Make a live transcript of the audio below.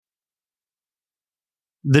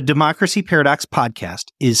The Democracy Paradox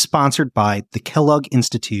podcast is sponsored by the Kellogg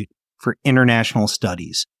Institute for International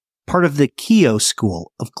Studies, part of the Keough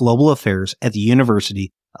School of Global Affairs at the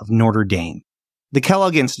University of Notre Dame. The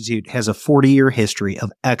Kellogg Institute has a 40-year history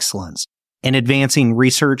of excellence in advancing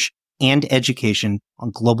research and education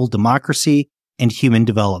on global democracy and human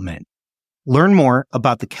development. Learn more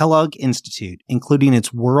about the Kellogg Institute, including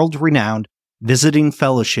its world-renowned visiting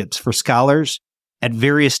fellowships for scholars at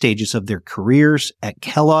various stages of their careers at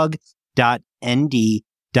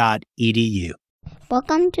kellogg.nd.edu.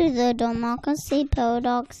 Welcome to the Democracy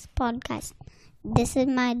Paradox podcast. This is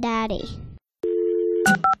my daddy.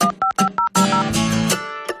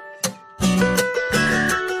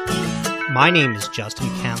 My name is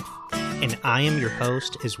Justin Kemp, and I am your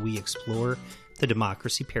host as we explore the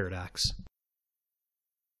Democracy Paradox.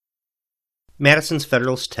 Madison's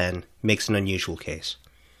Federalist 10 makes an unusual case.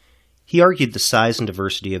 He argued the size and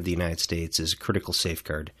diversity of the United States is a critical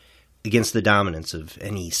safeguard against the dominance of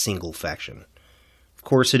any single faction. Of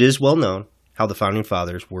course, it is well known how the Founding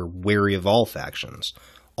Fathers were wary of all factions,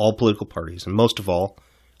 all political parties, and most of all,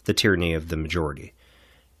 the tyranny of the majority.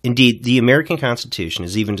 Indeed, the American Constitution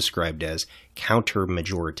is even described as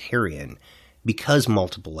counter-majoritarian because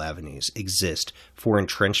multiple avenues exist for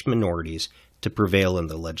entrenched minorities to prevail in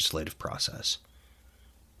the legislative process.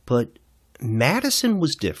 But Madison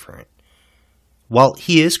was different. While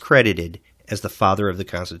he is credited as the father of the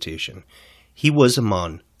Constitution, he was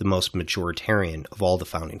among the most majoritarian of all the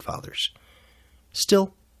Founding Fathers.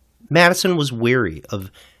 Still, Madison was wary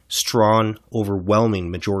of strong,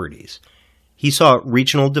 overwhelming majorities. He saw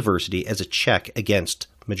regional diversity as a check against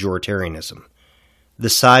majoritarianism. The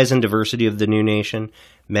size and diversity of the new nation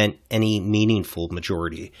meant any meaningful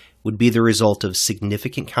majority would be the result of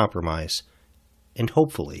significant compromise and,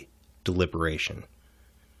 hopefully, deliberation.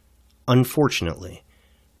 Unfortunately,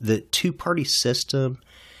 the two-party system,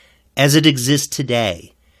 as it exists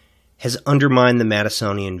today, has undermined the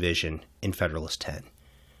Madisonian vision in Federalist 10.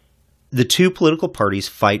 The two political parties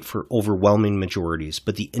fight for overwhelming majorities,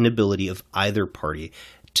 but the inability of either party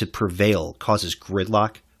to prevail causes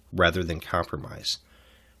gridlock rather than compromise.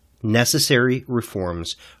 Necessary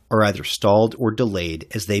reforms are either stalled or delayed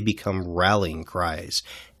as they become rallying cries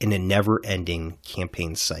in a never-ending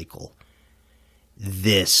campaign cycle.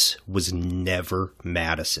 This was never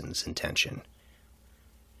Madison's intention.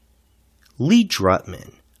 Lee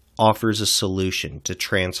Drutman offers a solution to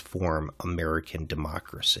transform American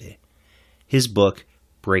democracy. His book,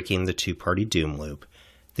 Breaking the Two-Party Doom Loop,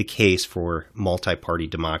 The Case for Multi-Party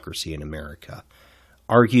Democracy in America,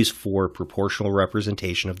 argues for proportional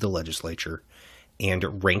representation of the legislature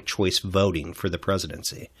and ranked choice voting for the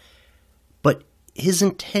presidency. But his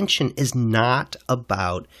intention is not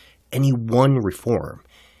about any one reform.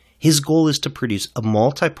 His goal is to produce a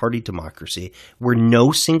multi-party democracy where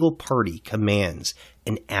no single party commands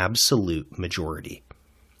an absolute majority.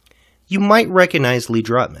 You might recognize Lee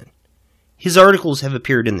Drutman. His articles have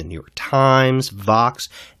appeared in the New York Times, Vox,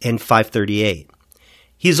 and 538.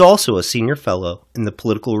 He is also a senior fellow in the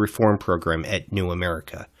political reform program at New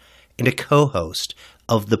America and a co-host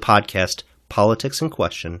of the podcast Politics in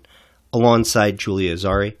Question alongside Julia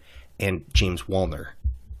Azari and James Wallner.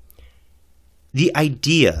 The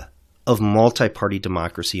idea of multi-party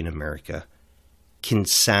democracy in America can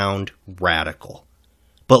sound radical,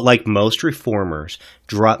 but like most reformers,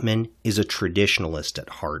 Drutman is a traditionalist at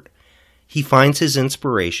heart. He finds his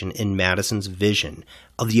inspiration in Madison's vision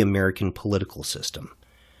of the American political system.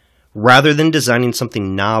 Rather than designing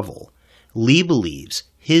something novel, Lee believes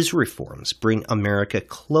his reforms bring America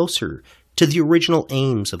closer to the original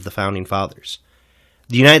aims of the Founding Fathers.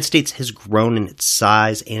 The United States has grown in its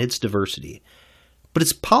size and its diversity, but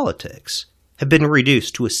its politics have been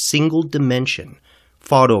reduced to a single dimension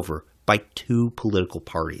fought over by two political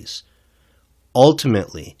parties.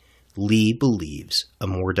 Ultimately, Lee believes a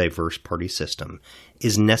more diverse party system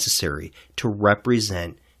is necessary to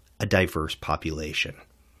represent a diverse population.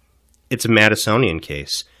 It's a Madisonian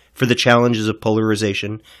case for the challenges of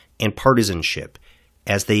polarization and partisanship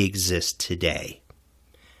as they exist today.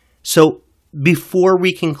 So, before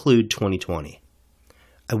we conclude 2020,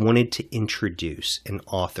 I wanted to introduce an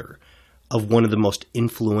author of one of the most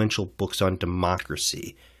influential books on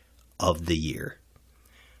democracy of the year.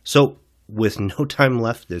 So, with no time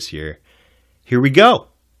left this year, here we go.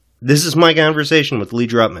 This is my conversation with Lee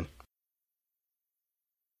Drutman.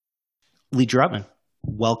 Lee Drutman,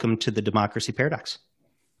 welcome to the Democracy Paradox.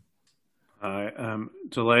 I am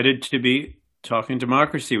delighted to be talking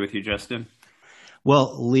democracy with you, Justin.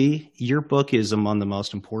 Well, Lee, your book is among the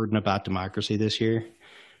most important about democracy this year.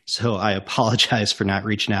 So I apologize for not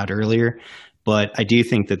reaching out earlier, but I do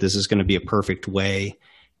think that this is going to be a perfect way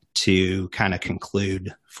to kind of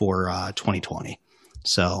conclude for 2020.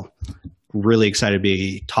 So really excited to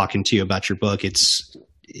be talking to you about your book.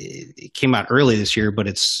 It came out early this year, but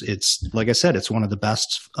it's like I said, it's one of the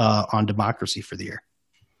best on democracy for the year.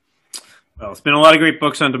 Well, it's been a lot of great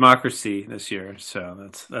books on democracy this year, so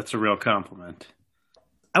that's a real compliment.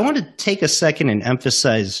 I want to take a second and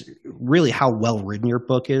emphasize really how well written your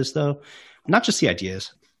book is, though. Not just the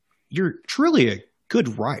ideas. You're truly a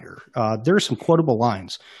good writer. There are some quotable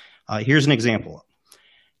lines. Here's an example.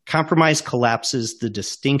 Compromise collapses the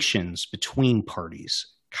distinctions between parties.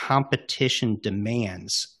 Competition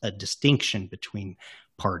demands a distinction between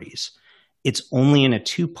parties. It's only in a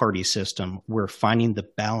two-party system where finding the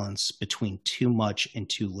balance between too much and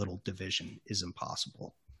too little division is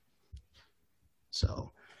impossible.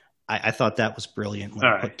 So I thought that was brilliantly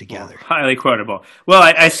put together. Well, highly quotable. Well,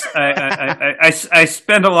 I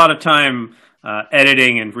spend a lot of time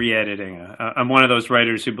editing and re-editing. I'm one of those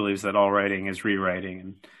writers who believes that all writing is rewriting,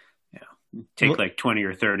 and take like 20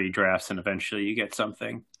 or 30 drafts, and eventually you get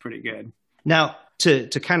something pretty good. Now, to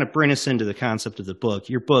kind of bring us into the concept of the book,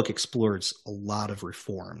 your book explores a lot of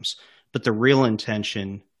reforms, but the real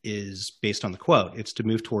intention is based on the quote. It's to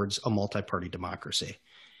move towards a multi-party democracy.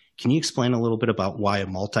 Can you explain a little bit about why a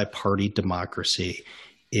multi-party democracy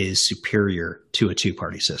is superior to a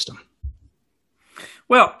two-party system?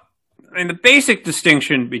 Well, I mean, the basic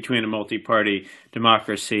distinction between a multi-party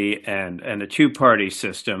democracy and a two-party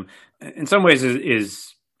system, in some ways,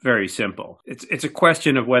 is very simple. It's a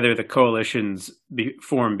question of whether the coalitions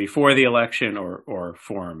form before the election or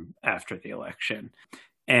form after the election.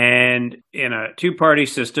 And in a two-party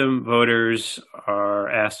system, voters are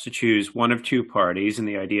asked to choose one of two parties, and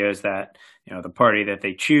the idea is that the party that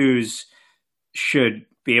they choose should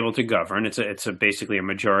be able to govern. It's basically a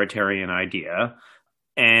majoritarian idea,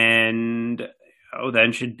 and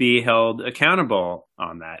then should be held accountable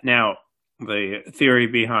on that. Now, the theory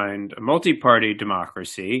behind a multi-party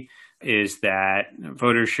democracy is that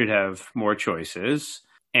voters should have more choices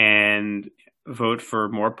and vote for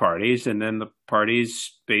more parties, and then the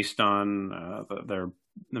parties, based on the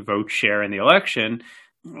vote share in the election,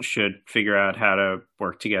 should figure out how to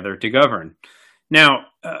work together to govern. Now,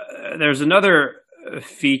 there's another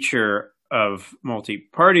feature of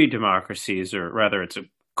multi-party democracies, or rather it's a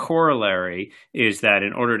corollary, is that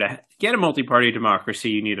in order to get a multi-party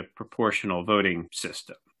democracy, you need a proportional voting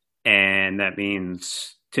system. And that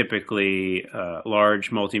means typically large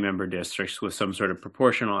multi-member districts with some sort of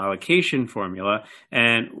proportional allocation formula.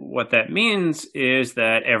 And what that means is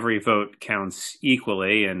that every vote counts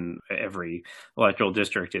equally and every electoral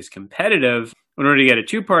district is competitive. In order to get a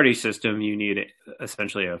two-party system, you need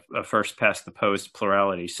essentially a first-past-the-post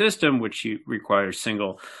plurality system, which requires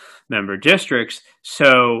single-member districts.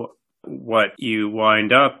 So what you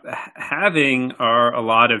wind up having are a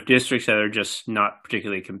lot of districts that are just not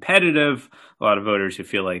particularly competitive, a lot of voters who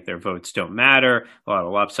feel like their votes don't matter, a lot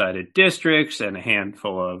of lopsided districts, and a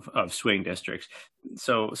handful of swing districts.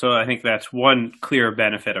 So I think that's one clear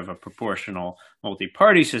benefit of a proportional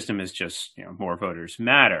multi-party system, is just more voters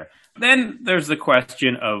matter. Then there's the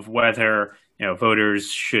question of whether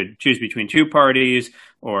voters should choose between two parties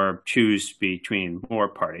or choose between more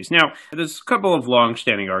parties. Now, there's a couple of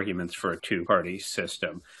long-standing arguments for a two-party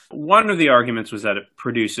system. One of the arguments was that it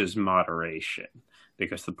produces moderation,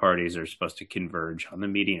 because the parties are supposed to converge on the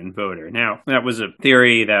median voter. Now, that was a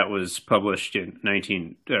theory that was published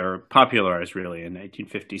popularized really in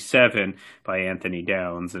 1957 by Anthony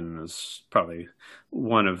Downs, and was probably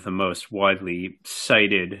one of the most widely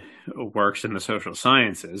cited works in the social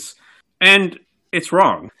sciences. And it's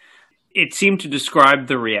wrong. It seemed to describe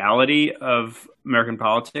the reality of American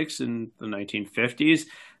politics in the 1950s.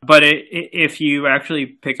 But if you actually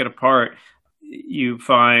pick it apart, you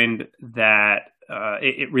find that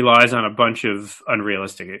it relies on a bunch of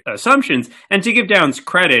unrealistic assumptions. And to give Downs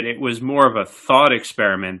credit, it was more of a thought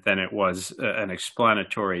experiment than it was an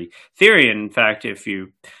explanatory theory. And in fact, if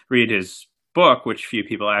you read his book, which few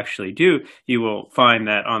people actually do, you will find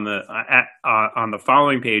that on the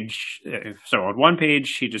following page, so on one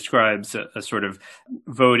page, he describes a sort of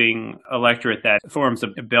voting electorate that forms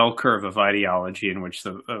a bell curve of ideology in which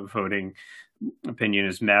the voting opinion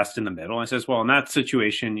is massed in the middle. And says, well, in that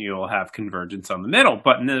situation, you'll have convergence on the middle.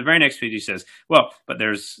 But in the very next page, he says, well, but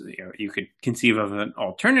there's, you could conceive of an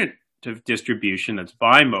alternative distribution that's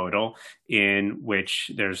bimodal, in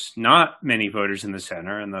which there's not many voters in the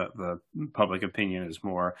center and the public opinion is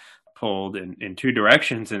more pulled in two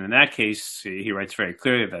directions. And in that case, he writes very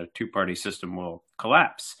clearly that a two-party system will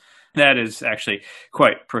collapse. That is actually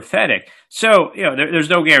quite prophetic. So, there's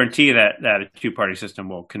no guarantee that a two-party system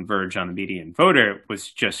will converge on the median voter. It was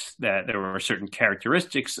just that there were certain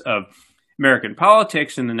characteristics of American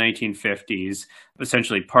politics in the 1950s,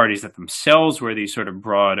 essentially parties that themselves were these sort of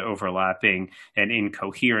broad, overlapping, and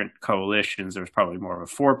incoherent coalitions. There was probably more of a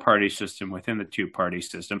four-party system within the two-party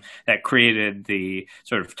system that created the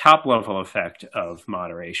sort of top-level effect of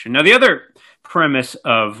moderation. Now, the other premise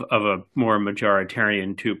of a more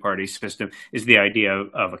majoritarian two-party system is the idea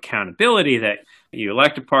of accountability, that you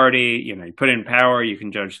elect a party, you put in power, you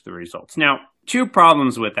can judge the results. Now, two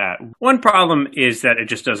problems with that. One problem is that it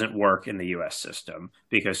just doesn't work in the U.S. system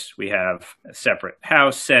because we have a separate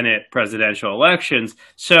House, Senate, presidential elections.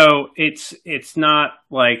 So it's not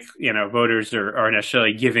like, voters are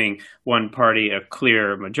necessarily giving one party a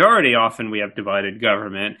clear majority. Often we have divided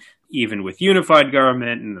government. Even with unified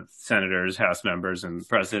government, and the senators, House members, and the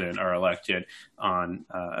president are elected on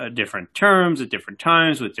different terms at different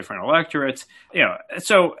times with different electorates.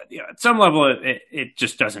 So at some level, it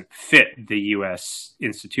just doesn't fit the U.S.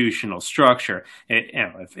 institutional structure.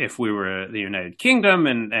 If we were the United Kingdom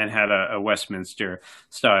and had a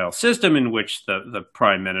Westminster-style system in which the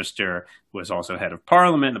prime minister was also head of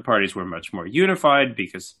parliament, the parties were much more unified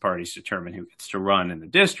because the parties determine who gets to run in the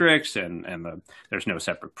districts, and there's no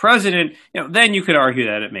separate president. Then you could argue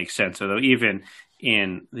that it makes sense. Although even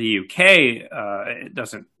in the UK, it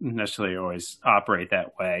doesn't necessarily always operate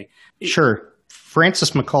that way. Sure.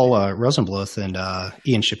 Francis McCall Rosenbluth and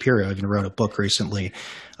Ian Shapiro even wrote a book recently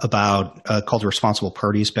about called Responsible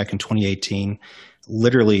Parties back in 2018,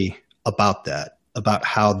 literally about that, about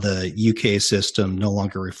how the UK system no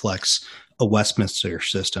longer reflects a Westminster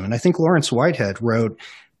system. And I think Lawrence Whitehead wrote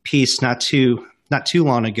a piece not too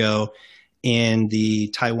long ago in the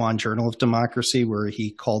Taiwan Journal of Democracy where he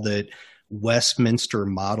called it Westminster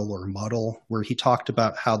model or muddle, where he talked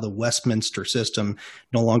about how the Westminster system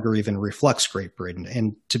no longer even reflects Great Britain.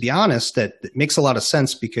 And to be honest, that makes a lot of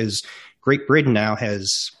sense because Great Britain now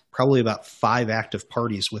has probably about 5 active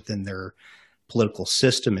parties within their political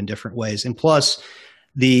system in different ways. And plus,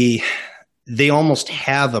 they almost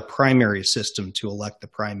have a primary system to elect the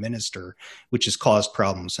prime minister, which has caused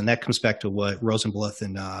problems. And that comes back to what Rosenbluth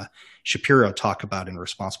and Shapiro talk about in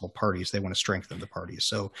Responsible Parties. They want to strengthen the parties.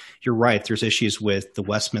 So you're right. There's issues with the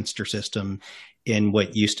Westminster system in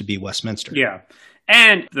what used to be Westminster. Yeah.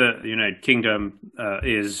 And the United Kingdom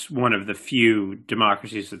is one of the few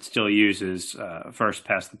democracies that still uses first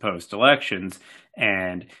past the post elections.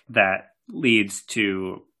 And that leads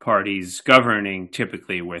to parties governing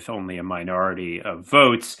typically with only a minority of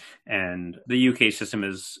votes. And the UK system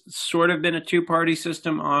has sort of been a two-party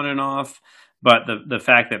system on and off. But the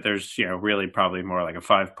fact that there's, really probably more like a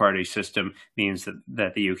 5-party system means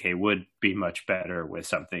that the UK would be much better with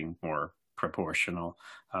something more proportional.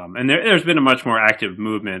 And there's been a much more active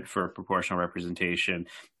movement for proportional representation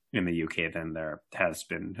in the UK than there has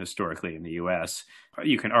been historically in the US.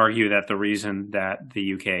 You can argue that the reason that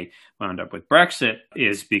the UK wound up with Brexit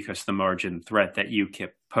is because the margin threat that UKIP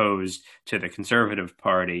posed to the Conservative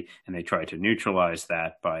Party, and they tried to neutralize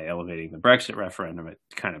that by elevating the Brexit referendum. It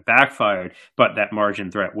kind of backfired, but that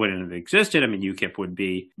margin threat wouldn't have existed. I mean, UKIP would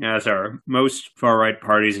be, as are most far-right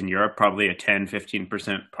parties in Europe, probably a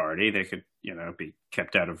 10-15% party. They could, be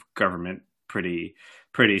kept out of government pretty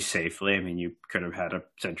safely. I mean, you could have had a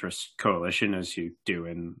centrist coalition as you do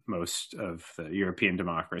in most of the European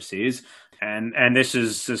democracies. And this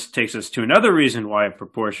takes us to another reason why a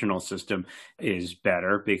proportional system is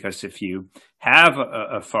better, because if you have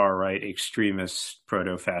a far-right extremist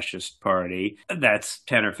proto-fascist party, that's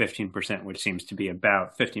 10 or 15%, which seems to be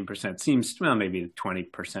about 15%, seems, well, maybe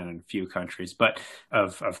 20% in a few countries, but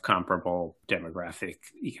of comparable demographic,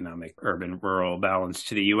 economic, urban, rural balance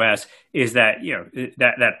to the U.S., is that,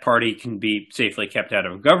 that party can be safely kept out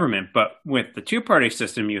of government. But with the two-party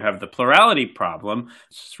system, you have the plurality problem.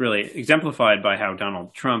 It's really exemplified by how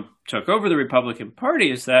Donald Trump took over the Republican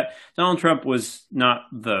Party, is that Donald Trump was not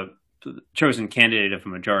the chosen candidate of a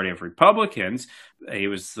majority of Republicans. He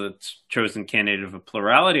was the chosen candidate of a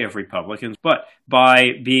plurality of Republicans. But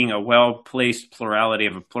by being a well-placed plurality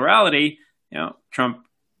of a plurality, Trump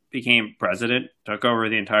became president, took over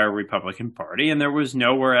the entire Republican Party, and there was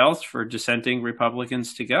nowhere else for dissenting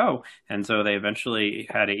Republicans to go. And so they eventually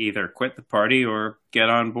had to either quit the party or get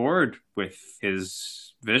on board with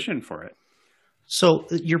his vision for it. So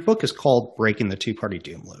your book is called Breaking the Two-Party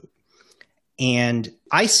Doom Loop. And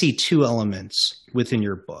I see two elements within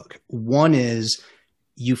your book. One is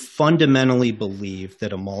you fundamentally believe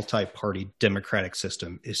that a multi-party democratic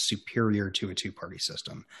system is superior to a two-party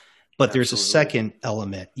system. But there's a second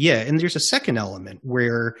element. Yeah, and there's a second element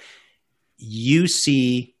where you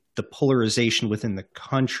see the polarization within the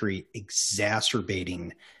country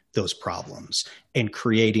exacerbating those problems and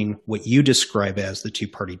creating what you describe as the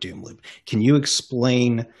two-party doom loop. Can you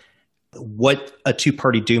explain what a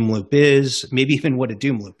two-party doom loop is, maybe even what a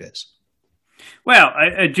doom loop is? Well,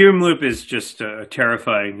 a doom loop is just a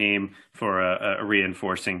terrifying name for a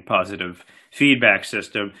reinforcing positive feedback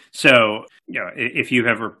system. So, if you've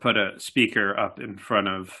ever put a speaker up in front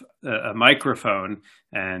of a microphone,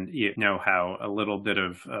 and you know how a little bit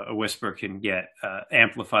of a whisper can get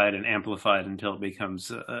amplified and amplified until it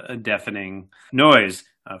becomes a deafening noise.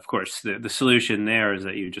 Of course, the solution there is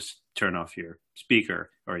that you just turn off your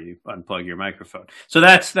speaker or you unplug your microphone. So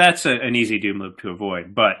that's an easy doom loop to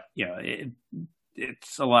avoid. But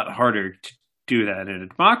it's a lot harder to do that in a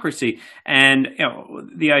democracy. And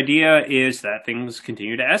the idea is that things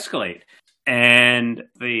continue to escalate. And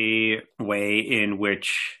the way in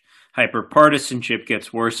which hyperpartisanship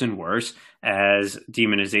gets worse and worse, as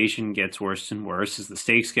demonization gets worse and worse, as the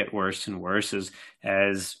stakes get worse and worse,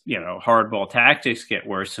 as hardball tactics get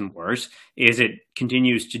worse and worse, is it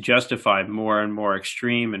continues to justify more and more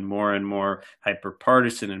extreme and more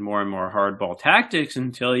hyperpartisan and more hardball tactics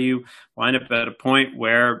until you wind up at a point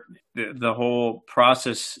where the whole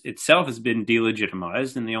process itself has been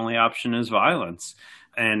delegitimized and the only option is violence.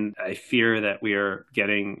 And I fear that we are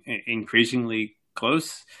getting increasingly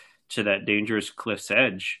close to that dangerous cliff's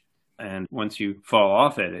edge. And once you fall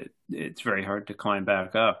off it's very hard to climb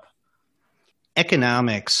back up.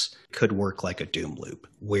 Economics could work like a doom loop,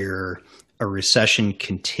 where a recession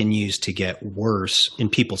continues to get worse, in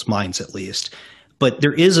people's minds at least. But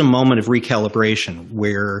there is a moment of recalibration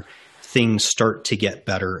where things start to get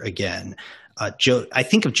better again. I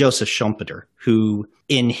think of Joseph Schumpeter, who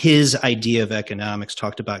in his idea of economics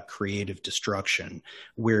talked about creative destruction,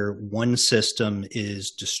 where one system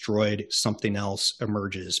is destroyed, something else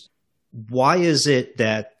emerges. Why is it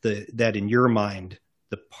that in your mind,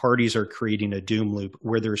 the parties are creating a doom loop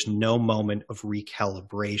where there's no moment of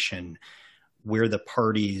recalibration, where the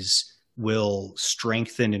parties will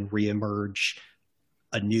strengthen and reemerge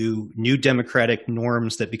a new democratic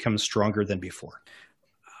norms that become stronger than before?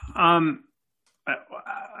 I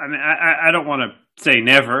don't want to say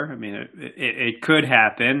never. I mean, it could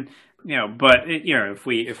happen, but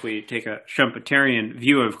if we take a Schumpeterian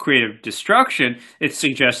view of creative destruction, it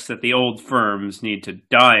suggests that the old firms need to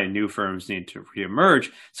die and new firms need to reemerge.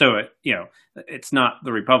 So, it's not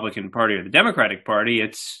the Republican Party or the Democratic Party,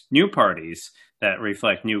 it's new parties that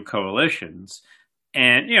reflect new coalitions.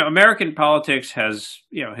 And, American politics has,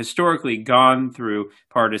 historically gone through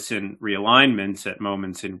partisan realignments at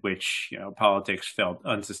moments in which, politics felt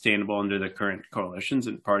unsustainable under the current coalitions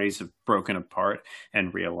and parties have broken apart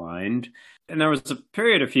and realigned. And there was a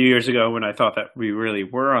period a few years ago when I thought that we really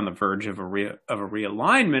were on the verge of a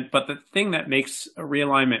realignment. But the thing that makes a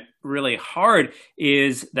realignment really hard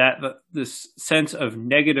is that this sense of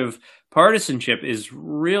negative partisanship is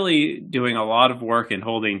really doing a lot of work in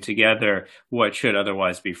holding together what should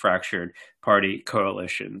otherwise be fractured party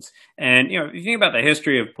coalitions. And if you think about the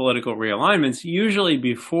history of political realignments, usually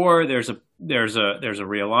before there's a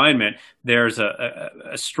realignment, there's a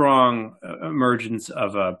strong emergence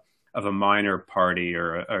of a minor party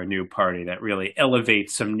or a new party that really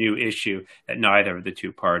elevates some new issue that neither of the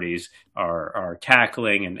two parties are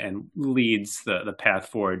tackling and leads the path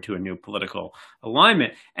forward to a new political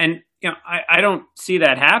alignment. And I don't see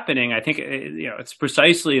that happening. I think it's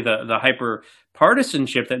precisely the hyper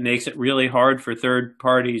partisanship that makes it really hard for third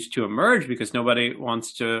parties to emerge, because nobody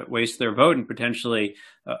wants to waste their vote and potentially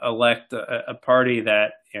elect a party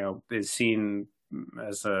that is seen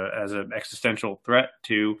as an existential threat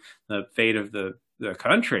to the fate of the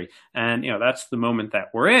country. And that's the moment that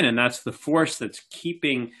we're in, and that's the force that's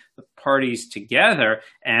keeping the parties together.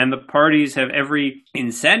 And the parties have every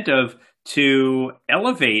incentive to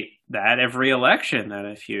elevate that every election. That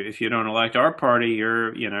if you don't elect our party,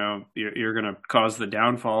 you're going to cause the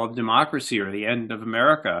downfall of democracy or the end of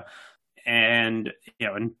America. And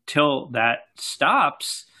until that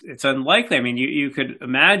stops, it's unlikely. I mean, you could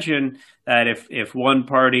imagine that if one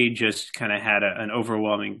party just kind of had an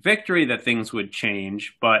overwhelming victory, that things would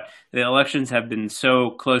change. But the elections have been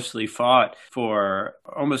so closely fought for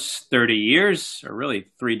almost 30 years, or really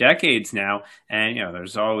 3 decades now. And,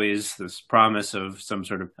 there's always this promise of some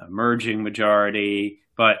sort of emerging majority.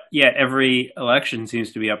 But yet every election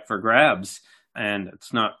seems to be up for grabs. And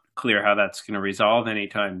it's not clear how that's going to resolve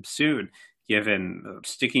anytime soon, given the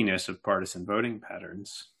stickiness of partisan voting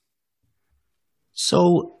patterns.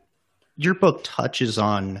 So your book touches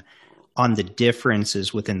on the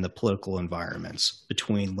differences within the political environments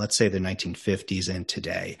between, let's say, the 1950s and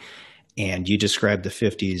today. And you describe the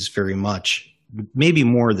 50s very much maybe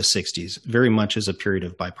more the 60s, very much as a period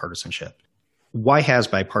of bipartisanship. Why has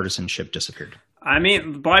bipartisanship disappeared? I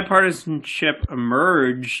mean, bipartisanship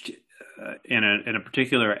emerged in a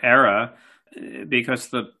particular era because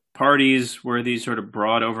the parties were these sort of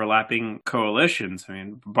broad overlapping coalitions. I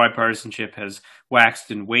mean, bipartisanship has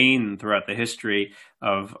waxed and waned throughout the history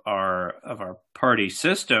of our party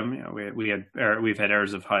system. You know, we've had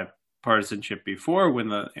eras of high partisanship before when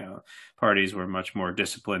the parties were much more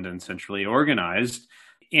disciplined and centrally organized.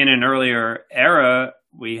 In an earlier era,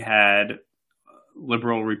 we had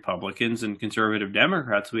liberal Republicans and conservative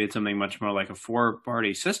Democrats. We had something much more like a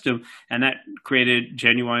four-party system, and that created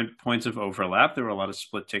genuine points of overlap. There were a lot of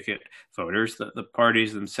split ticket voters. The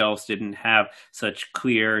parties themselves didn't have such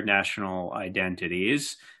clear national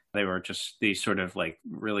identities. They were just these sort of like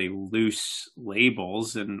really loose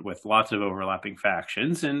labels and with lots of overlapping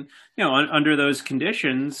factions. And, under those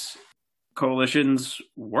conditions, coalitions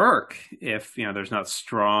work if, there's not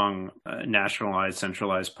strong nationalized,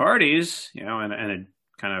 centralized parties, and a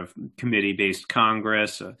kind of committee-based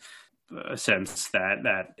Congress, a sense that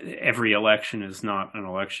every election is not an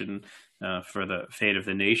election for the fate of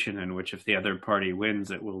the nation, in which if the other party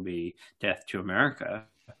wins, it will be death to America.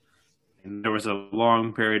 And there was a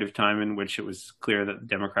long period of time in which it was clear that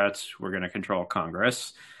Democrats were going to control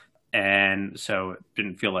Congress. And so it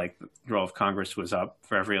didn't feel like the role of Congress was up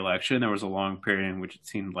for every election. There was a long period in which it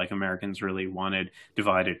seemed like Americans really wanted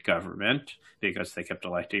divided government because they kept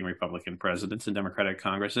electing Republican presidents and Democratic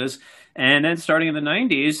Congresses. And then starting in the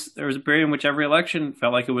 90s, there was a period in which every election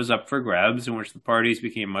felt like it was up for grabs, in which the parties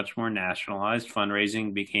became much more nationalized,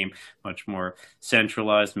 fundraising became much more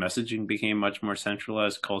centralized, messaging became much more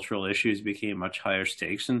centralized, cultural issues became much higher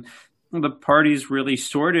stakes. And the parties really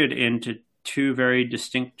sorted into two very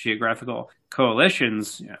distinct geographical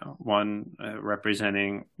coalitions, one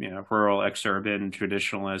representing, rural, ex-urban,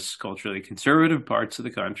 traditionalist, culturally conservative parts of the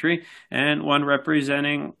country, and one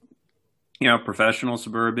representing, professional,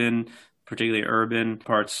 suburban, particularly urban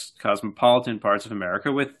parts, cosmopolitan parts of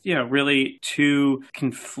America, with, really two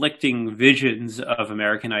conflicting visions of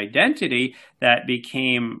American identity that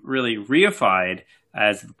became really reified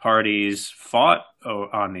as the parties fought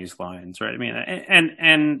on these lines, right? I mean,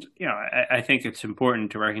 and I think it's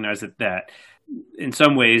important to recognize that in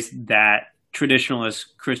some ways that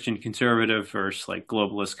traditionalist Christian conservative versus like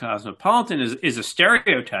globalist cosmopolitan is a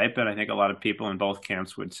stereotype, and I think a lot of people in both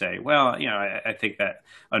camps would say, well, I think that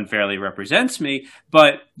unfairly represents me,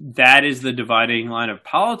 but that is the dividing line of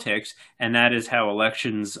politics, and that is how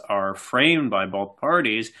elections are framed by both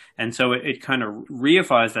parties, and so it kind of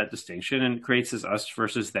reifies that distinction and creates this us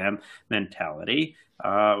versus them mentality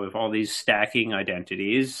with all these stacking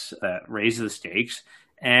identities that raise the stakes,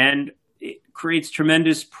 and it creates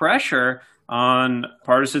tremendous pressure on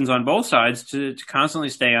partisans on both sides to constantly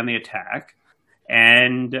stay on the attack,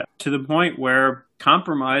 and to the point where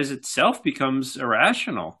compromise itself becomes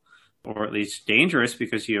irrational, or at least dangerous,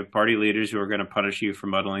 because you have party leaders who are going to punish you for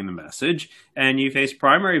muddling the message, and you face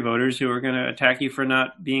primary voters who are going to attack you for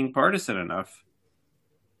not being partisan enough.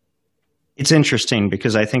 It's interesting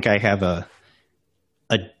because I think I have a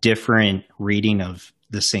different reading of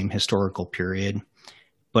the same historical period,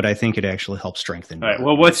 but I think it actually helps strengthen. All right.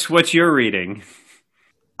 Well, what's your reading?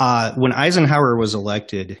 When Eisenhower was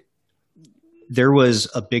elected, there was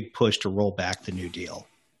a big push to roll back the New Deal,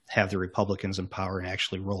 have the Republicans in power and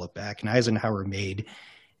actually roll it back. And Eisenhower made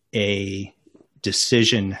a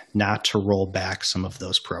decision not to roll back some of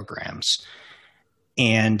those programs.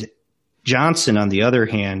 And Johnson, on the other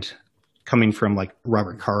hand, coming from like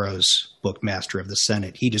Robert Caro's book, Master of the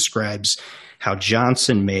Senate, he describes how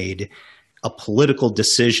Johnson made a political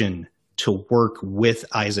decision to work with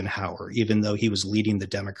Eisenhower, even though he was leading the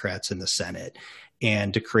Democrats in the Senate,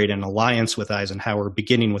 and to create an alliance with Eisenhower,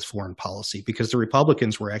 beginning with foreign policy, because the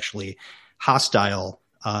Republicans were actually hostile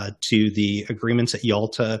to the agreements at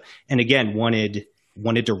Yalta, and again, wanted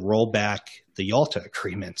to roll back the Yalta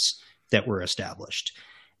agreements that were established.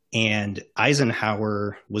 And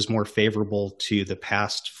Eisenhower was more favorable to the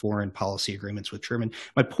past foreign policy agreements with Truman.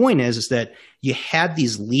 My point is that you had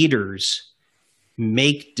these leaders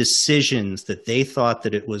make decisions that they thought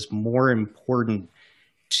that it was more important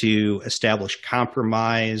to establish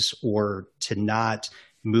compromise or to not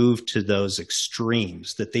move to those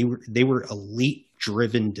extremes, that they were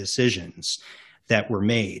elite-driven decisions that were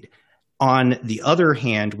made. On the other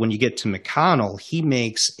hand, when you get to McConnell, he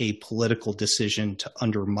makes a political decision to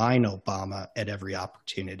undermine Obama at every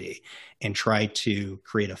opportunity and try to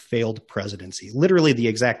create a failed presidency. Literally the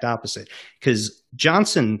exact opposite, because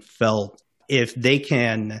Johnson felt if they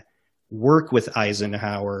can work with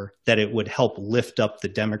Eisenhower, that it would help lift up the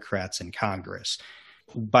Democrats in Congress.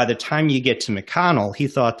 By the time you get to McConnell, he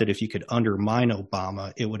thought that if you could undermine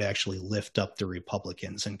Obama, it would actually lift up the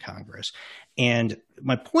Republicans in Congress. And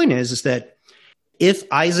my point is that if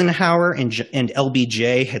Eisenhower and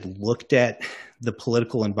LBJ had looked at the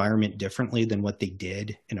political environment differently than what they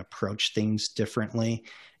did and approached things differently,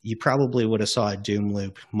 you probably would have saw a doom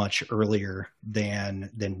loop much earlier than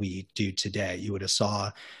we do today. You would have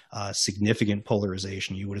saw significant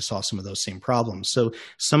polarization. You would have saw some of those same problems. So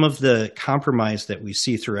some of the compromise that we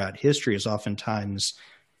see throughout history is oftentimes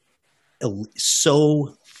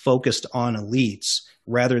so focused on elites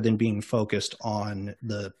rather than being focused on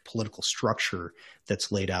the political structure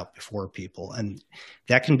that's laid out before people. And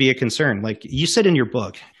that can be a concern. Like you said in your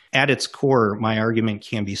book, at its core, my argument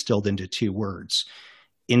can be distilled into two words: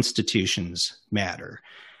 institutions matter.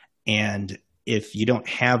 And if you don't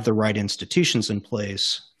have the right institutions in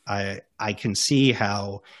place, I can see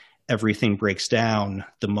how everything breaks down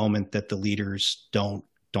the moment that the leaders don't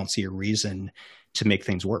see a reason to make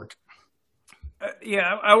things work.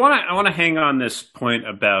 I want to hang on this point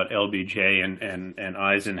about LBJ and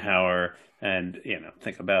Eisenhower, and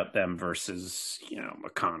think about them versus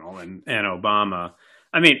McConnell and Obama.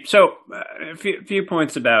 I mean, so a few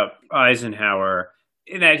points about Eisenhower.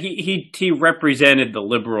 In that he represented the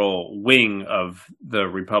liberal wing of the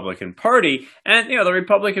Republican Party, and the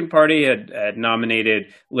Republican Party had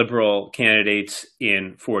nominated liberal candidates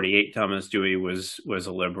in '48. Thomas Dewey was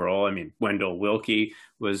a liberal. I mean, Wendell Willkie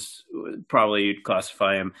was probably, you'd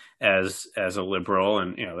classify him as a liberal,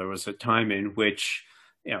 and there was a time in which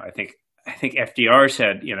I think FDR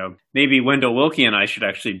said, maybe Wendell Willkie and I should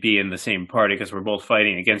actually be in the same party because we're both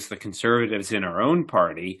fighting against the conservatives in our own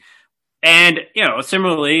party. And,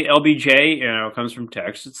 similarly, LBJ, comes from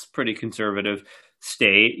Texas. It's a pretty conservative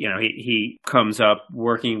state. He comes up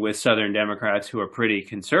working with Southern Democrats who are pretty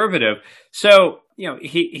conservative. So,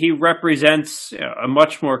 he represents a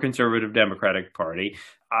much more conservative Democratic Party.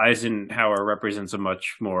 Eisenhower represents a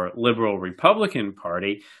much more liberal Republican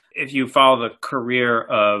Party. If you follow the career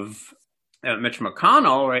of Mitch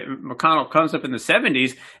McConnell, right? McConnell comes up in the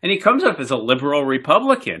 70s, and he comes up as a liberal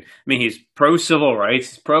Republican. I mean, he's pro-civil rights,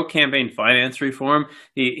 he's pro-campaign finance reform,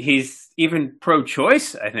 he's even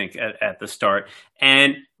pro-choice, I think, at the start.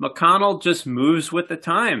 And McConnell just moves with the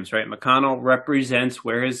times, right? McConnell represents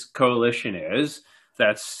where his coalition is.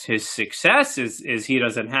 That's his success, is he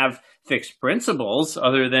doesn't have fixed principles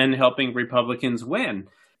other than helping Republicans win.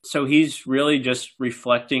 So he's really just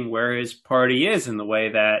reflecting where his party is in the way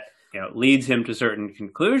that leads him to certain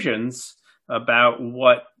conclusions about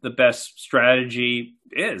what the best strategy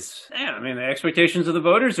is. Yeah, I mean, the expectations of the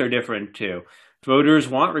voters are different too. Voters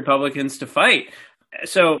want Republicans to fight.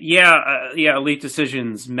 So elite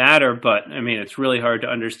decisions matter, but I mean, it's really hard to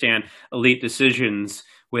understand elite decisions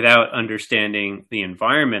without understanding the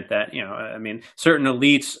environment that, certain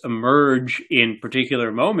elites emerge in particular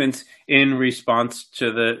moments in response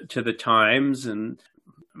to the times and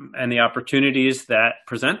the opportunities that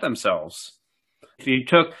present themselves. If you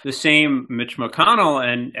took the same Mitch McConnell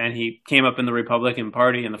and he came up in the Republican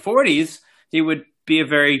Party in the 40s, he would be a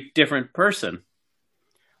very different person.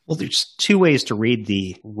 Well, there's two ways to read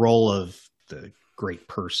the role of the great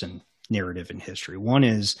person narrative in history. One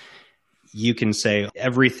is you can say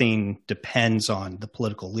everything depends on the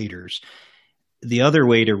political leaders. The other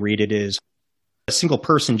way to read it is a single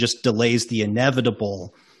person just delays the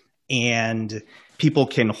inevitable, and people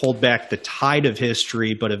can hold back the tide of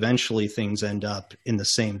history, but eventually things end up in the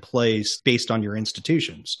same place based on your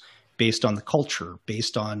institutions, based on the culture,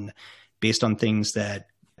 based on things that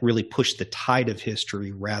really push the tide of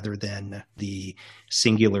history rather than the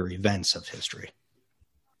singular events of history.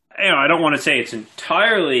 I don't want to say it's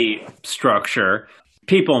entirely structure.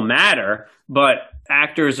 People matter, but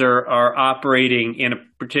actors are operating in a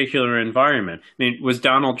particular environment. I mean, was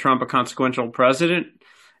Donald Trump a consequential president?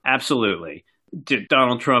 Absolutely. Did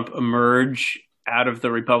Donald Trump emerge out of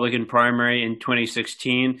the Republican primary in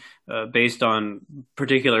 2016 based on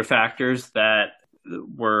particular factors that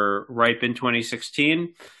were ripe in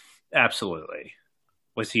 2016? Absolutely.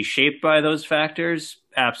 Was he shaped by those factors?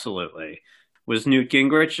 Absolutely. Was Newt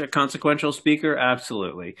Gingrich a consequential speaker?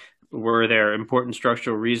 Absolutely. Were there important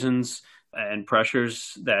structural reasons and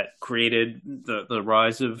pressures that created the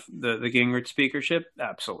rise of the Gingrich speakership?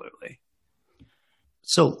 Absolutely.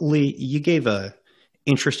 So, Lee, you gave a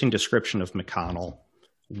interesting description of McConnell,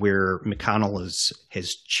 where McConnell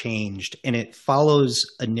has changed, and it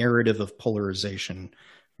follows a narrative of polarization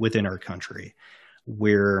within our country,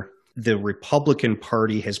 where the Republican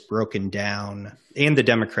Party has broken down and the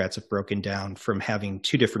Democrats have broken down from having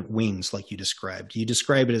two different wings, like you described. You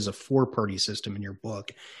describe it as a four-party system in your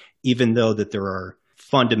book, even though that there are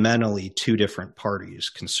fundamentally two different parties,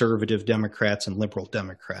 conservative Democrats and liberal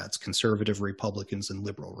Democrats, conservative Republicans and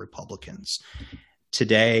liberal Republicans.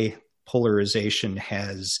 Today, polarization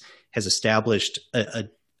has established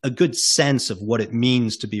a good sense of what it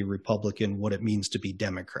means to be Republican, what it means to be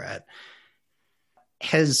Democrat.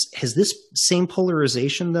 Has this same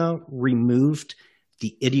polarization, though, removed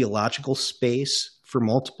the ideological space for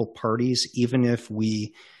multiple parties, even if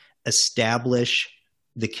we establish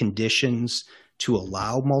the conditions to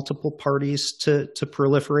allow multiple parties to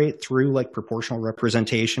proliferate through like proportional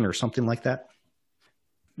representation or something like that?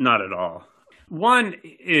 Not at all. One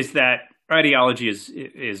is that ideology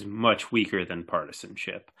is much weaker than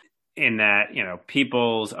partisanship, in that,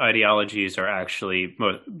 people's ideologies are actually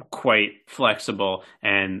quite flexible,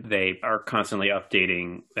 and they are constantly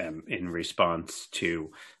updating them in response to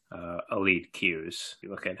elite cues. You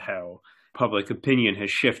look at how public opinion has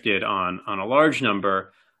shifted on a large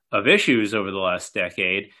number of issues over the last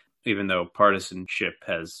decade, even though partisanship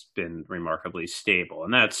has been remarkably stable.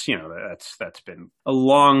 And that's been a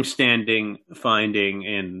long-standing finding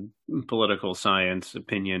in political science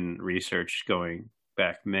opinion research going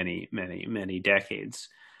back many, many, many decades.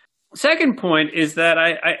 Second point is that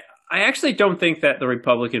I actually don't think that the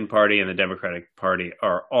Republican Party and the Democratic Party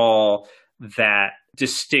are all that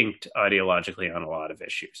distinct ideologically on a lot of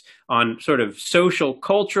issues. On sort of social,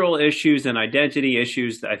 cultural issues and identity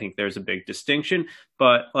issues, I think there's a big distinction.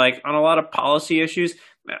 But like on a lot of policy issues,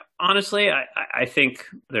 honestly, I think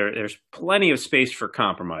there's plenty of space for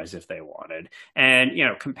compromise if they wanted. And,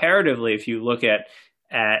 comparatively, if you look at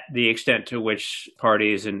the extent to which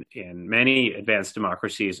parties in many advanced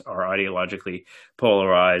democracies are ideologically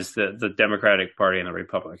polarized, the Democratic Party and the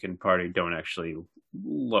Republican Party don't actually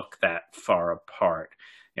look that far apart.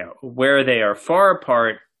 Where they are far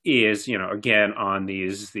apart is, again, on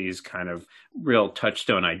these kind of real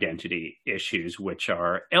touchstone identity issues, which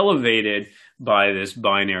are elevated by this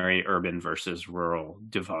binary urban versus rural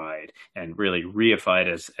divide and really reified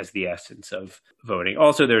as the essence of voting.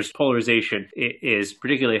 Also, there's polarization is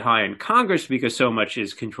particularly high in Congress because so much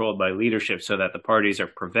is controlled by leadership, so that the parties are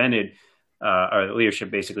prevented, or the leadership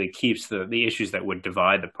basically keeps the issues that would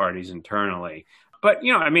divide the parties internally. But,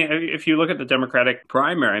 if you look at the Democratic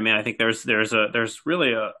primary, I think there's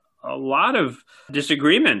really a lot of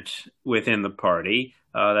disagreement within the party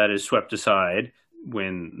that is swept aside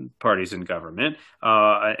when parties in government.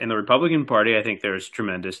 In the Republican Party, I think there's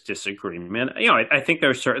tremendous disagreement. I think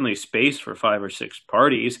there's certainly space for 5 or 6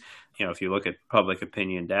 parties. If you look at public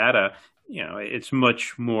opinion data, it's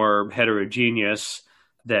much more heterogeneous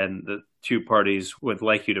than the two parties would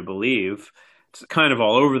like you to believe. It's kind of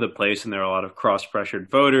all over the place, and there are a lot of cross-pressured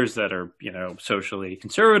voters that are, socially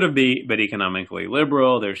conservative but economically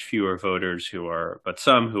liberal. There's fewer voters but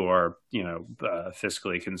some who are,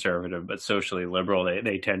 fiscally conservative but socially liberal.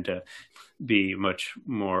 They tend to be much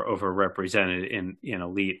more overrepresented in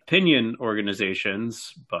elite opinion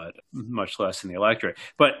organizations, but much less in the electorate.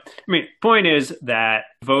 But point is that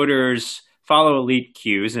voters follow elite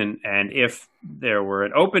cues, and if there were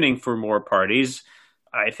an opening for more parties,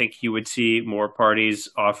 I think you would see more parties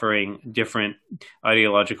offering different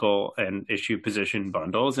ideological and issue position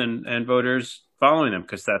bundles and voters following them,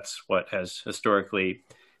 because that's what has historically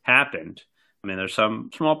happened. There's some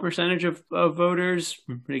small percentage of voters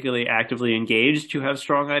particularly actively engaged who have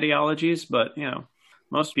strong ideologies, but,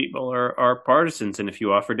 most people are partisans. And if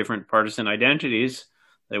you offer different partisan identities,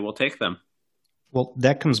 they will take them. Well,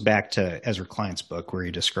 that comes back to Ezra Klein's book, where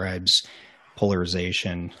he describes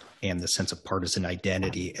polarization and the sense of partisan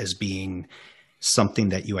identity as being something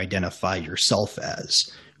that you identify yourself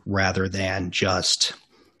as, rather than just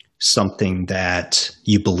something that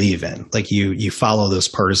you believe in. Like you follow those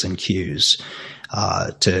partisan cues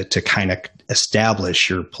to kind of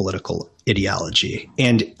establish your political ideology.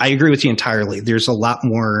 And I agree with you entirely. There's a lot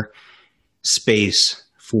more space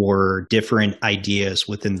for different ideas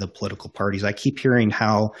within the political parties. I keep hearing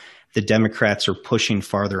how the Democrats are pushing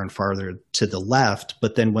farther and farther to the left,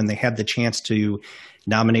 but then when they had the chance to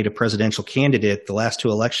nominate a presidential candidate, the last 2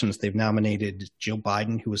 elections, they've nominated Joe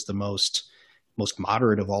Biden, who was the most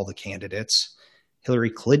moderate of all the candidates. Hillary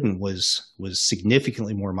Clinton was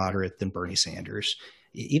significantly more moderate than Bernie Sanders.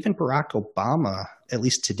 Even Barack Obama, at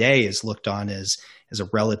least today, is looked on as a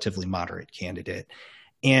relatively moderate candidate.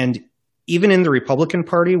 And even in the Republican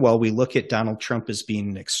Party, while we look at Donald Trump as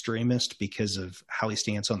being an extremist because of how he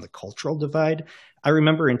stands on the cultural divide, I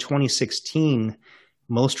remember in 2016,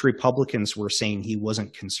 most Republicans were saying he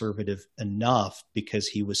wasn't conservative enough because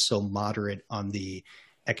he was so moderate on the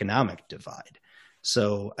economic divide.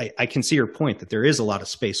 So I can see your point that there is a lot of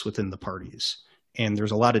space within the parties, and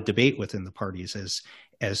there's a lot of debate within the parties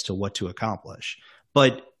as to what to accomplish.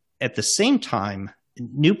 But at the same time,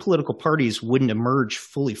 new political parties wouldn't emerge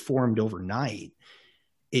fully formed overnight.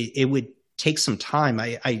 It would take some time.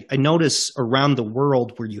 I notice around the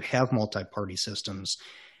world where you have multi-party systems,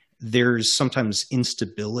 there's sometimes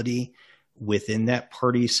instability within that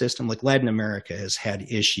party system. Like Latin America has had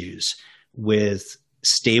issues with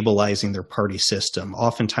stabilizing their party system.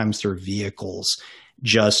 Oftentimes they're vehicles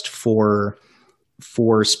just for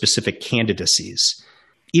specific candidacies.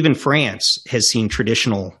 Even France has seen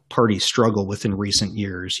traditional parties struggle within recent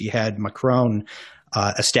years. You had Macron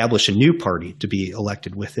establish a new party to be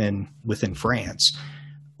elected within France.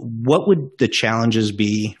 What would the challenges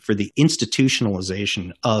be for the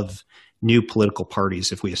institutionalization of new political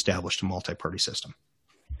parties if we established a multi-party system?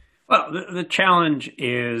 Well, the challenge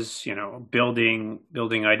is, building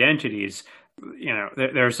identities.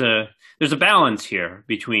 There's a balance here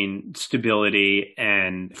between stability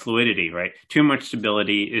and fluidity, right? Too much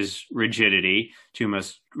stability is rigidity. Too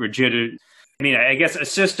much rigidity. I guess a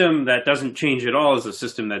system that doesn't change at all is a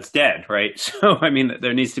system that's dead, right? So,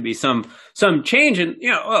 there needs to be some change. And,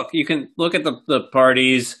 look, you can look at the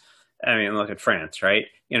parties. Look at France, right?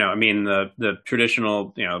 The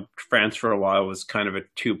traditional, France for a while was kind of a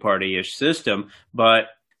two-party-ish system, but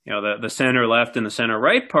the center left and the center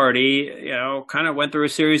right party, kind of went through a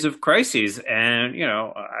series of crises. And,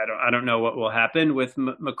 I don't know what will happen with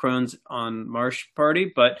Macron's En Marche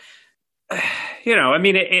party, but,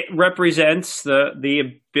 it represents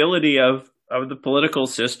the ability of the political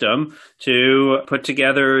system to put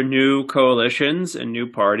together new coalitions and new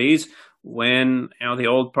parties when the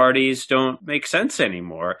old parties don't make sense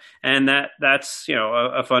anymore. And that's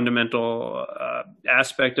a fundamental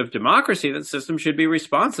aspect of democracy. That the system should be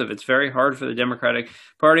responsive. It's very hard for the Democratic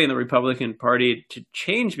Party and the Republican Party to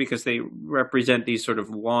change because they represent these sort of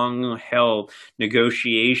long-held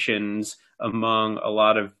negotiations among a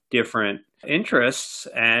lot of different interests,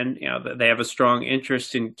 and they have a strong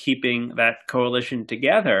interest in keeping that coalition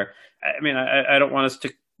together. I don't want us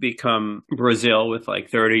to become Brazil with like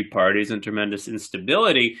 30 parties and tremendous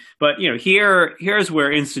instability. But, here's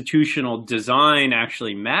where institutional design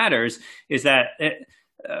actually matters, is that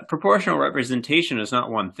proportional representation is not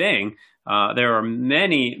one thing. There are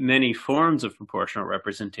many, many forms of proportional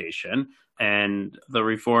representation, and the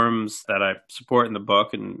reforms that I support in the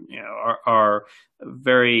book and are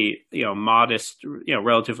very modest,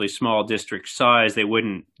 relatively small district size. They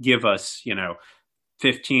wouldn't give us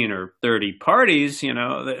 15 or 30 parties.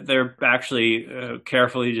 They're actually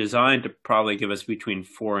carefully designed to probably give us between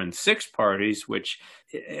 4 and 6 parties, which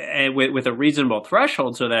with a reasonable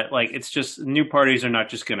threshold, so that it's just new parties are not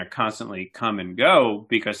just going to constantly come and go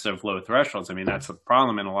because of low thresholds. That's the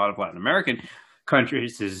problem in a lot of Latin American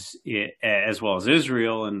countries, is as well as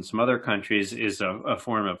Israel and some other countries, is a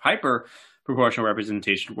form of hyper proportional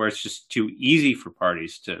representation where it's just too easy for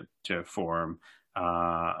parties to form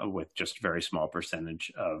with just a very small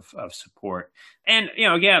percentage of support. And,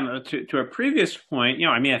 again, to a previous point,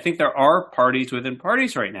 I think there are parties within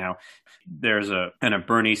parties right now. There's a kind of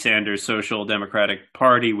Bernie Sanders Social Democratic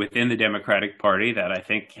Party within the Democratic Party that I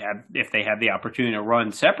think if they had the opportunity to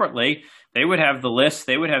run separately, they would have the list,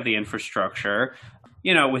 they would have the infrastructure.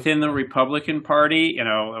 Within the Republican Party,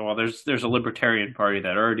 there's a Libertarian Party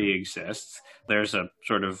that already exists. There's a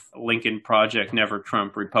sort of Lincoln Project, Never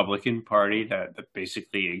Trump Republican Party that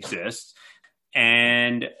basically exists.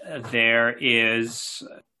 And there is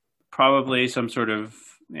probably some sort of,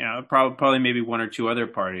 probably maybe one or two other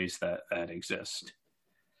parties that exist.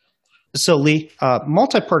 So, Lee,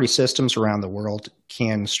 multi-party systems around the world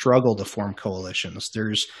can struggle to form coalitions.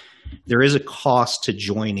 There is a cost to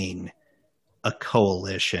joining a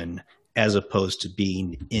coalition as opposed to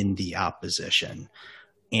being in the opposition.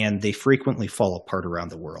 And they frequently fall apart around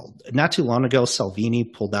the world. Not too long ago, Salvini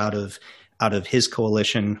pulled out of his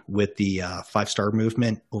coalition with the Five Star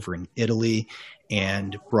Movement over in Italy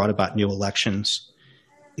and brought about new elections.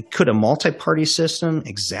 Could a multi-party system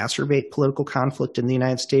exacerbate political conflict in the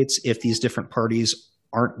United States if these different parties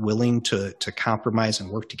aren't willing to compromise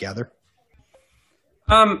and work together?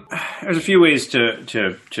 There's a few ways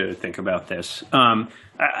to think about this. One,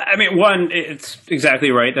 it's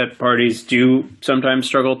exactly right that parties do sometimes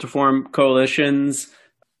struggle to form coalitions,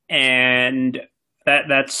 and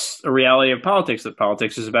that's a reality of politics. That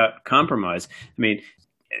politics is about compromise.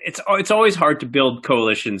 It's always hard to build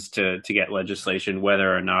coalitions to get legislation,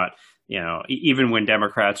 whether or not, even when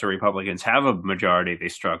Democrats or Republicans have a majority, they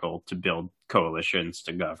struggle to build coalitions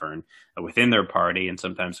to govern within their party and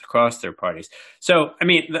sometimes across their parties. So,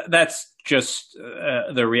 that's just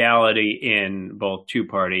the reality in both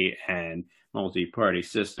two-party and multi-party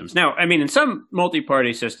systems. Now, in some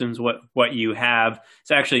multi-party systems, what you have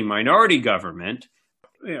is actually minority government,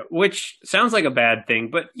 which sounds like a bad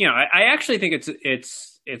thing, but I actually think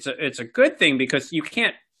it's a good thing, because you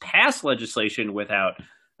can't pass legislation without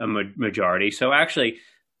a majority. So actually,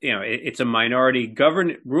 it's a minority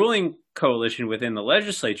ruling coalition within the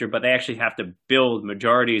legislature, but they actually have to build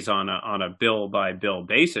majorities on a bill by bill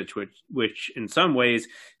basis, which in some ways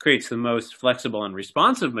creates the most flexible and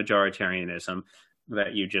responsive majoritarianism,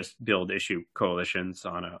 that you just build issue coalitions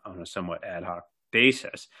on a somewhat ad hoc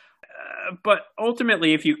basis. But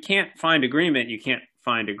ultimately, if you can't find agreement, you can't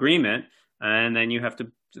find agreement, and then you have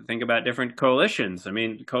to think about different coalitions. I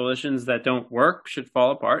mean, coalitions that don't work should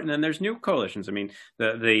fall apart, and then there's new coalitions. I mean,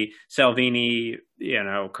 the Salvini,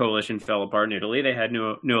 coalition fell apart in Italy. They had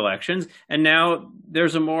new elections, and now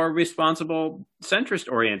there's a more responsible,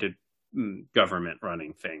 centrist-oriented government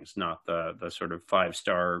running things, not the sort of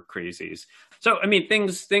five-star crazies. So, I mean,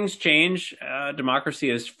 things change. Democracy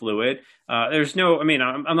is fluid.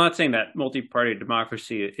 I'm not saying that multi-party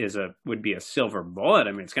democracy would be a silver bullet.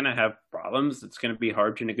 I mean, it's going to have problems. It's going to be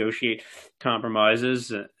hard to negotiate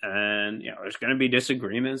compromises, and there's going to be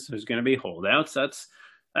disagreements. There's going to be holdouts.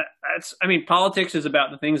 Politics is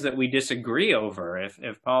about the things that we disagree over.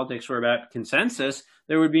 If politics were about consensus,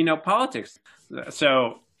 there would be no politics.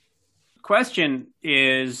 So, question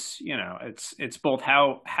is, it's both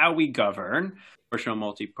how we govern. Proportional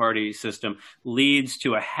multi-party system leads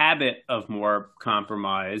to a habit of more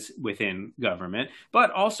compromise within government,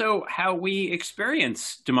 but also how we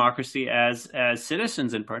experience democracy as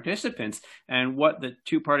citizens and participants. And what the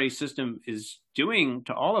two-party system is doing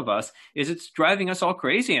to all of us is it's driving us all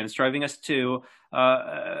crazy, and it's driving us to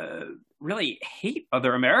really hate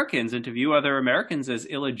other Americans, and to view other Americans as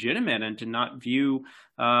illegitimate, and to not view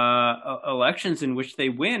elections in which they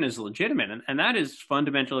win as legitimate. And that is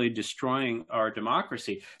fundamentally destroying our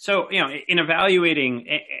democracy. So, in evaluating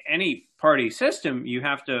any party system, you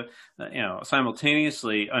have to,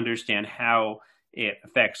 simultaneously understand how it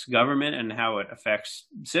affects government and how it affects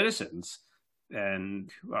citizens. And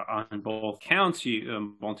on both counts, a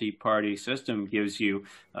multi-party system gives you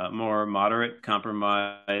more moderate,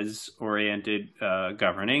 compromise-oriented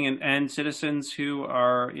governing, and citizens who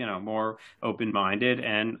are, more open-minded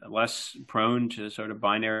and less prone to sort of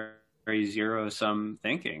binary zero-sum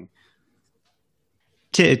thinking.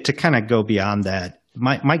 To kind of go beyond that,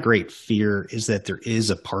 my great fear is that there is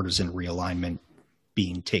a partisan realignment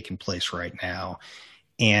being taken place right now,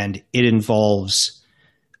 and it involves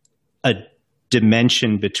a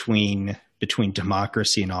dimension between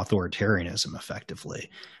democracy and authoritarianism, effectively,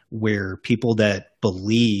 where people that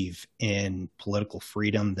believe in political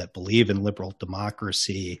freedom, that believe in liberal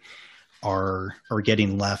democracy, are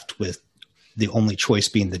getting left with the only choice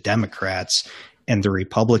being the Democrats, and the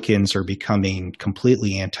Republicans are becoming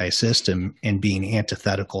completely anti-system and being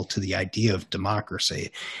antithetical to the idea of democracy.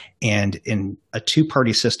 And in a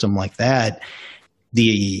two-party system like that,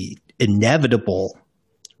 the inevitable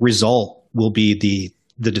result will be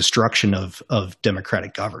the destruction of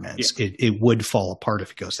democratic governance. Yeah. It would fall apart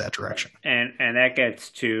if it goes that direction. And that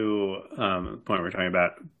gets to the point we're talking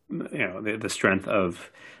about, the strength of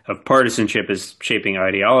partisanship is shaping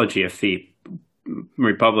ideology. If the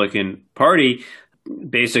Republican Party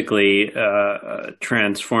basically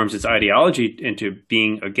transforms its ideology into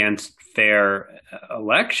being against fair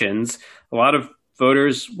elections, a lot of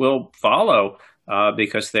voters will follow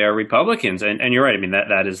because they are Republicans. And you're right. I mean,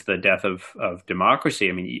 that is the death of democracy.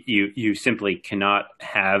 I mean, you simply cannot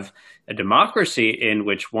have a democracy in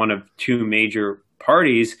which one of two major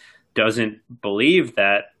parties doesn't believe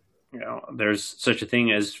that, there's such a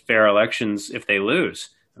thing as fair elections if they lose.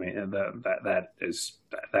 I mean, that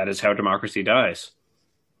is how democracy dies.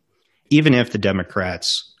 Even if the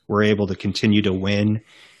Democrats were able to continue to win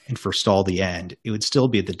and forestall the end, it would still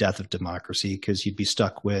be the death of democracy, because you'd be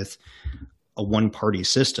stuck with a one-party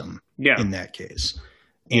system in that case.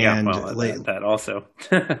 And that also.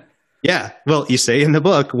 Yeah. Well, you say in the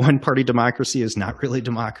book, one-party democracy is not really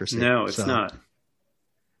democracy. No, it's not.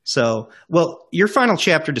 So, your final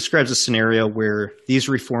chapter describes a scenario where these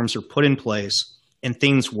reforms are put in place and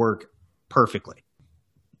things work perfectly.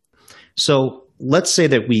 So let's say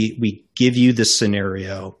that we give you this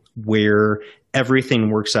scenario where everything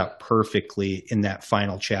works out perfectly in that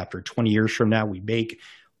final chapter. 20 years from now, we make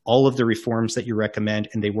all of the reforms that you recommend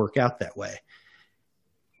and they work out that way.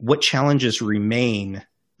 What challenges remain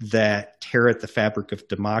that tear at the fabric of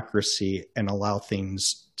democracy and allow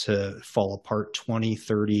things to fall apart 20,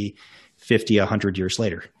 30, 50, 100 years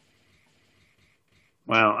later?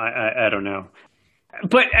 Well, I don't know.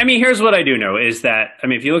 But, I mean, here's what I do know is that, I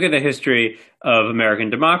mean, if you look at the history of American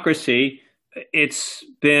democracy, it's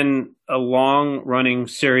been a long-running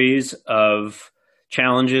series of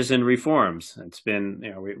challenges and reforms. It's been,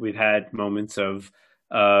 we've had moments of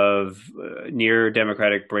near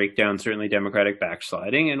democratic breakdown, certainly democratic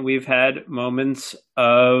backsliding, and we've had moments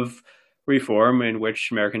of reform in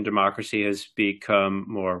which American democracy has become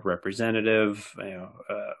more representative,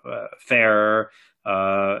 fairer,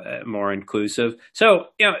 more inclusive. So,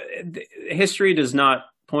 history does not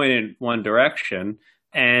point in one direction,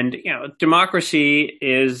 and democracy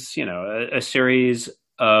is a series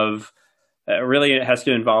of really, it has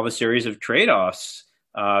to involve a series of trade-offs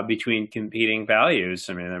between competing values.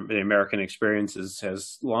 I mean, the American experience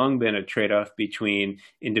has long been a trade-off between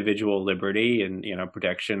individual liberty and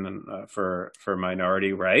protection for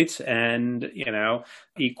minority rights, and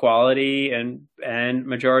equality and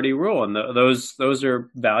majority rule, and those are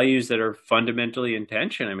values that are fundamentally in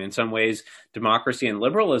tension. I mean, in some ways, democracy and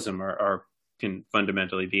liberalism can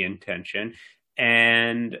fundamentally be in tension,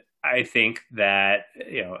 and I think that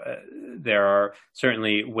there are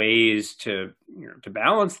certainly ways to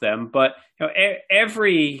balance them, but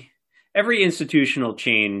every institutional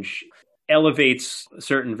change elevates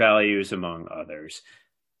certain values among others,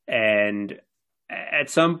 and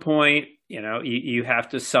at some point, you have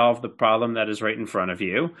to solve the problem that is right in front of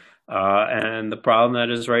you, and the problem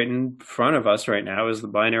that is right in front of us right now is the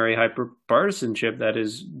binary hyperpartisanship that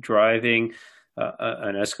is driving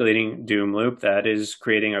an escalating doom loop that is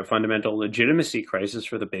creating a fundamental legitimacy crisis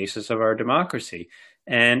for the basis of our democracy.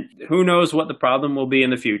 And who knows what the problem will be in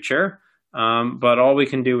the future, but all we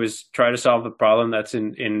can do is try to solve the problem that's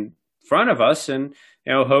in front of us, and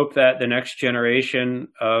hope that the next generation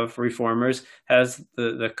of reformers has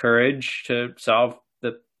the courage to solve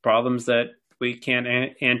the problems that we can't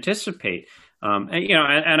anticipate.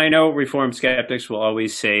 And I know reform skeptics will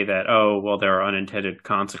always say that, there are unintended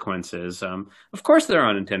consequences. Of course there are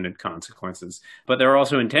unintended consequences, but there are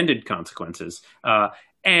also intended consequences.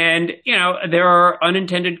 And there are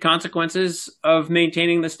unintended consequences of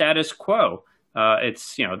maintaining the status quo.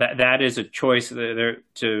 It's, that is a choice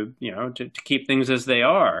to keep things as they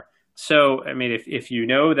are. So, I mean, if you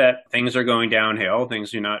know that things are going downhill,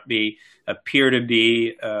 things do not appear to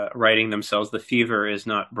be righting themselves, the fever is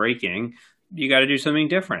not breaking, you got to do something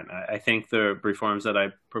different. I think the reforms that I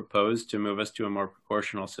propose to move us to a more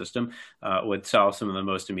proportional system would solve some of the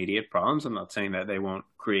most immediate problems. I'm not saying that they won't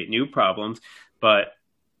create new problems, but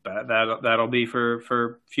that'll be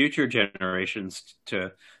for future generations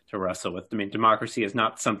to wrestle with. I mean, democracy is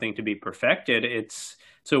not something to be perfected. It's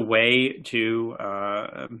a way to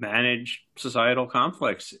manage societal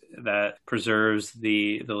conflicts that preserves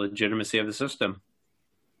the legitimacy of the system.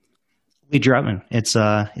 Lee Drutman,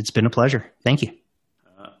 it's been a pleasure. Thank you.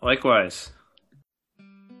 Likewise.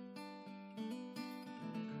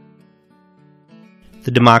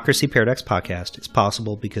 The Democracy Paradox podcast is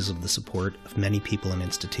possible because of the support of many people and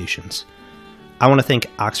institutions. I want to thank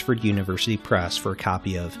Oxford University Press for a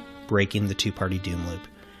copy of Breaking the Two-Party Doom Loop.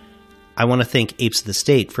 I want to thank Apes of the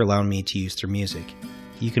State for allowing me to use their music.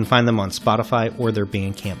 You can find them on Spotify or their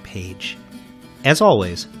Bandcamp page. As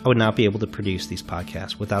always, I would not be able to produce these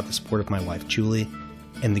podcasts without the support of my wife, Julie,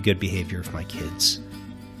 and the good behavior of my kids.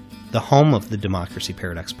 The home of the Democracy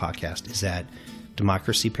Paradox podcast is at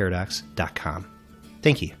democracyparadox.com.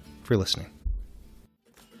 Thank you for listening.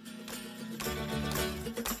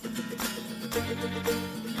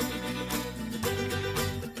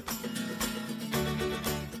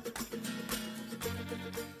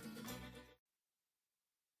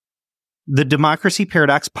 The Democracy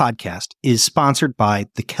Paradox podcast is sponsored by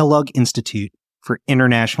the Kellogg Institute for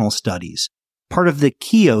International Studies, part of the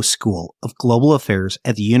Keough School of Global Affairs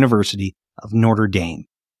at the University of Notre Dame.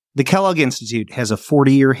 The Kellogg Institute has a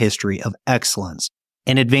 40-year history of excellence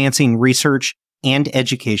in advancing research and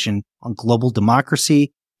education on global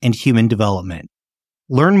democracy and human development.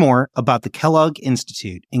 Learn more about the Kellogg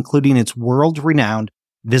Institute, including its world-renowned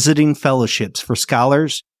visiting fellowships for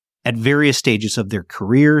scholars at various stages of their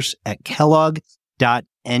careers at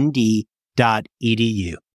kellogg.nd.edu.